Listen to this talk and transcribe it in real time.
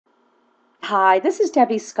Hi, this is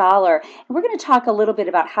Debbie Scholar, and we're going to talk a little bit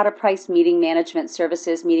about how to price meeting management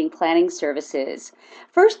services, meeting planning services.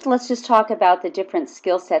 First, let's just talk about the different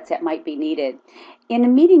skill sets that might be needed.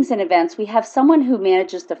 In meetings and events, we have someone who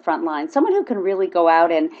manages the front line, someone who can really go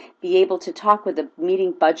out and be able to talk with the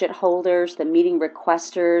meeting budget holders, the meeting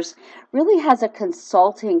requesters, really has a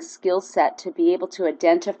consulting skill set to be able to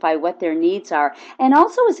identify what their needs are, and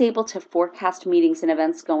also is able to forecast meetings and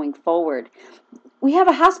events going forward. We have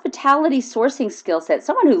a hospitality sourcing skill set,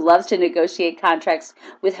 someone who loves to negotiate contracts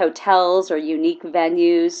with hotels or unique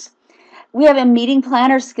venues. We have a meeting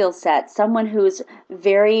planner skill set, someone who's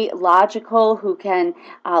very logical, who can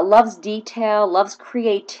loves detail, loves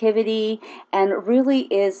creativity, and really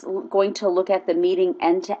is going to look at the meeting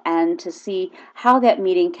end to end to see how that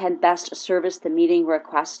meeting can best service the meeting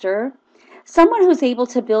requester. Someone who's able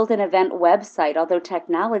to build an event website, although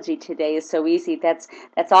technology today is so easy, that's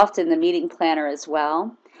often the meeting planner as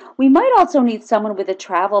well. We might also need someone with a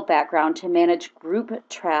travel background to manage group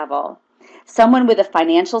travel. Someone with a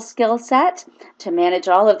financial skill set to manage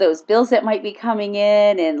all of those bills that might be coming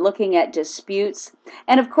in and looking at disputes.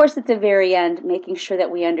 And of course, at the very end, making sure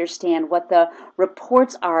that we understand what the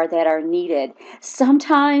reports are that are needed.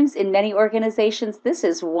 Sometimes in many organizations, this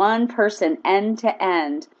is one person end to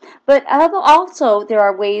end. But also, there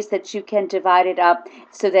are ways that you can divide it up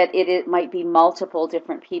so that it might be multiple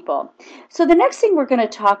different people. So the next thing we're going to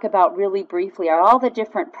talk about really briefly are all the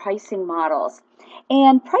different pricing models.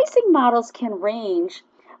 And pricing models can range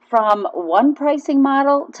from one pricing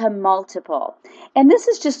model to multiple. And this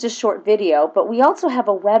is just a short video, but we also have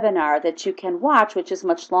a webinar that you can watch, which is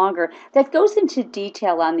much longer, that goes into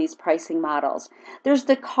detail on these pricing models. There's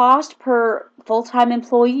the cost per full-time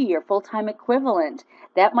employee or full-time equivalent.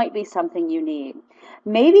 That might be something you need.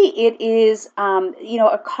 Maybe it is,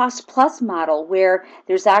 a cost plus model where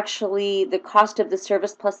there's actually the cost of the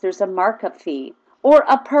service plus there's a markup fee. Or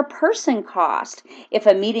a per person cost. If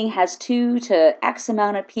a meeting has 2 to X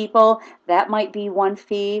amount of people, that might be one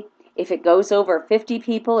fee. If it goes over 50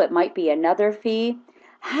 people, it might be another fee.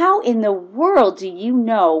 How in the world do you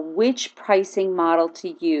know which pricing model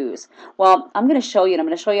to use? Well, I'm going to show you, and I'm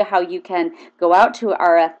going to show you how you can go out to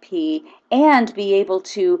RFP and be able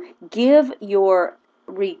to give your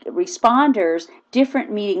responders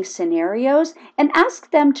different meeting scenarios and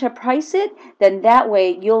ask them to price it. Then that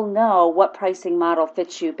way you'll know what pricing model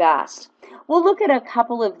fits you best. We'll look at a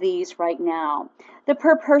couple of these right now. The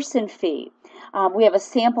per person fee. We have a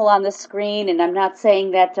sample on the screen, and I'm not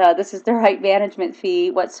saying that this is the right management fee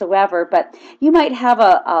whatsoever, but you might have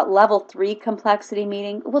a level 3 complexity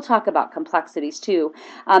meeting. We'll talk about complexities too,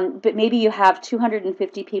 but maybe you have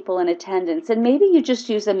 250 people in attendance, and maybe you just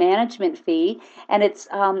use a management fee, and it's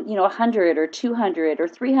 $100 or $200 or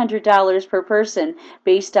 $300 per person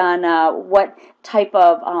based on what type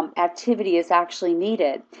of activity is actually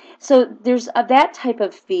needed. So there's that type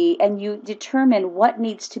of fee, and you determine what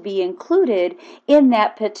needs to be included in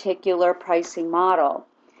that particular pricing model.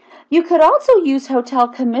 You could also use hotel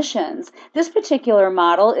commissions. This particular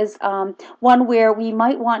model is one where we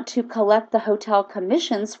might want to collect the hotel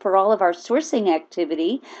commissions for all of our sourcing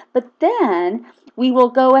activity, but then we will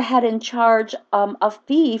go ahead and charge a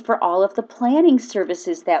fee for all of the planning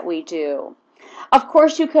services that we do. Of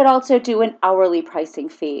course, you could also do an hourly pricing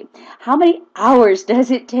fee. How many hours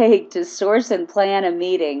does it take to source and plan a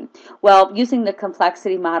meeting? Well, using the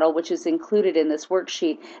complexity model, which is included in this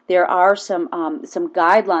worksheet, there are some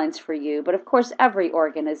guidelines for you, but of course, every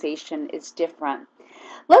organization is different.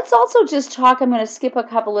 Let's also just talk, I'm going to skip a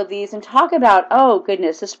couple of these and talk about, oh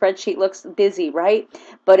goodness, the spreadsheet looks busy, right?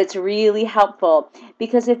 But it's really helpful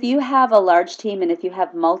because if you have a large team and if you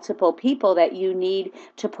have multiple people that you need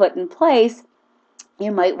to put in place,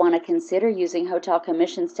 you might want to consider using hotel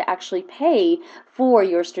commissions to actually pay for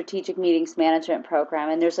your strategic meetings management program.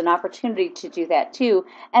 And there's an opportunity to do that too.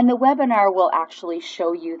 And the webinar will actually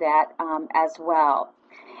show you that as well.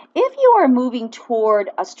 If you are moving toward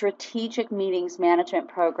a strategic meetings management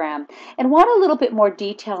program and want a little bit more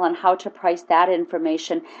detail on how to price that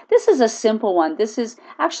information, this is a simple one. This is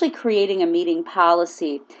actually creating a meeting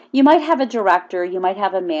policy. You might have a director, you might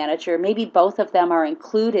have a manager, maybe both of them are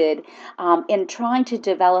included in trying to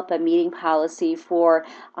develop a meeting policy for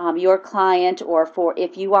your client, or for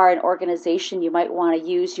if you are an organization, you might want to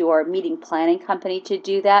use your meeting planning company to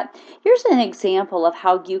do that. Here's an example of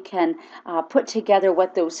how you can put together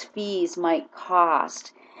what those fees might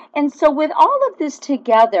cost. And so with all of this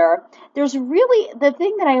together, there's really the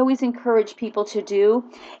thing that I always encourage people to do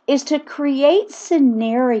is to create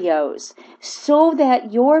scenarios so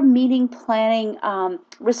that your meeting planning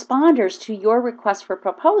responders to your request for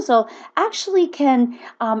proposal actually can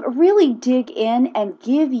really dig in and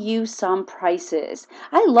give you some prices.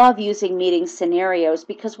 I love using meeting scenarios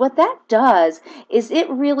because what that does is it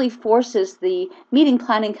really forces the meeting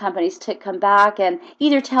planning companies to come back and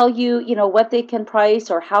either tell you, what they can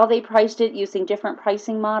price or how they priced it using different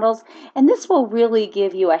pricing models. And this will really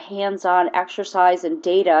give you a hands-on exercise and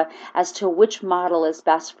data as to which model is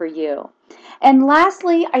best for you. And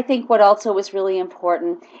lastly, I think what also is really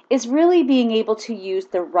important is really being able to use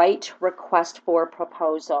the right request for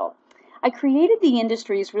proposal. I created the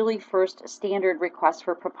industry's really first standard request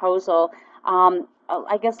for proposal,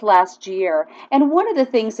 I guess last year. And one of the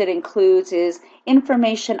things it includes is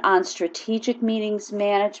information on strategic meetings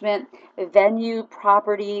management, venue,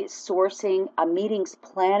 property, sourcing, a meetings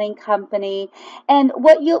planning company. And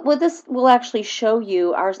what this will actually show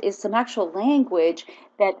you is some actual language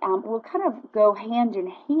that will kind of go hand in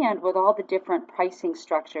hand with all the different pricing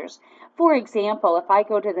structures. For example, if I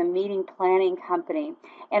go to the meeting planning company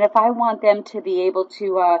and if I want them to be able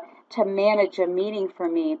to manage a meeting for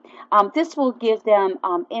me, this will give them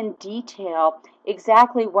in detail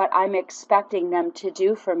exactly what I'm expecting them to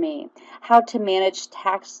do for me, how to manage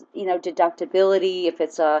tax, deductibility if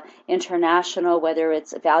it's international, whether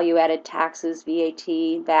it's value-added taxes, VAT.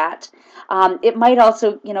 It might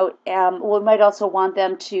also, we might also want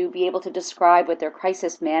them to be able to describe what their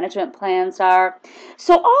crisis management plans are.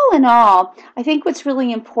 So all in all, I think what's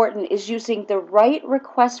really important is using the right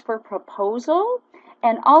request for proposal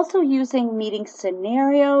and also using meeting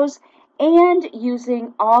scenarios and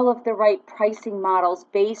using all of the right pricing models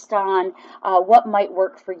based on what might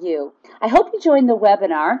work for you. I hope you join the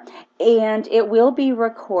webinar, and it will be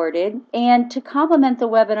recorded. And to complement the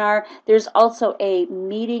webinar, there's also a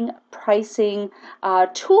meeting pricing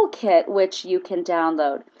toolkit which you can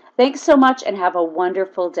download. Thanks so much and have a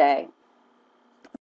wonderful day.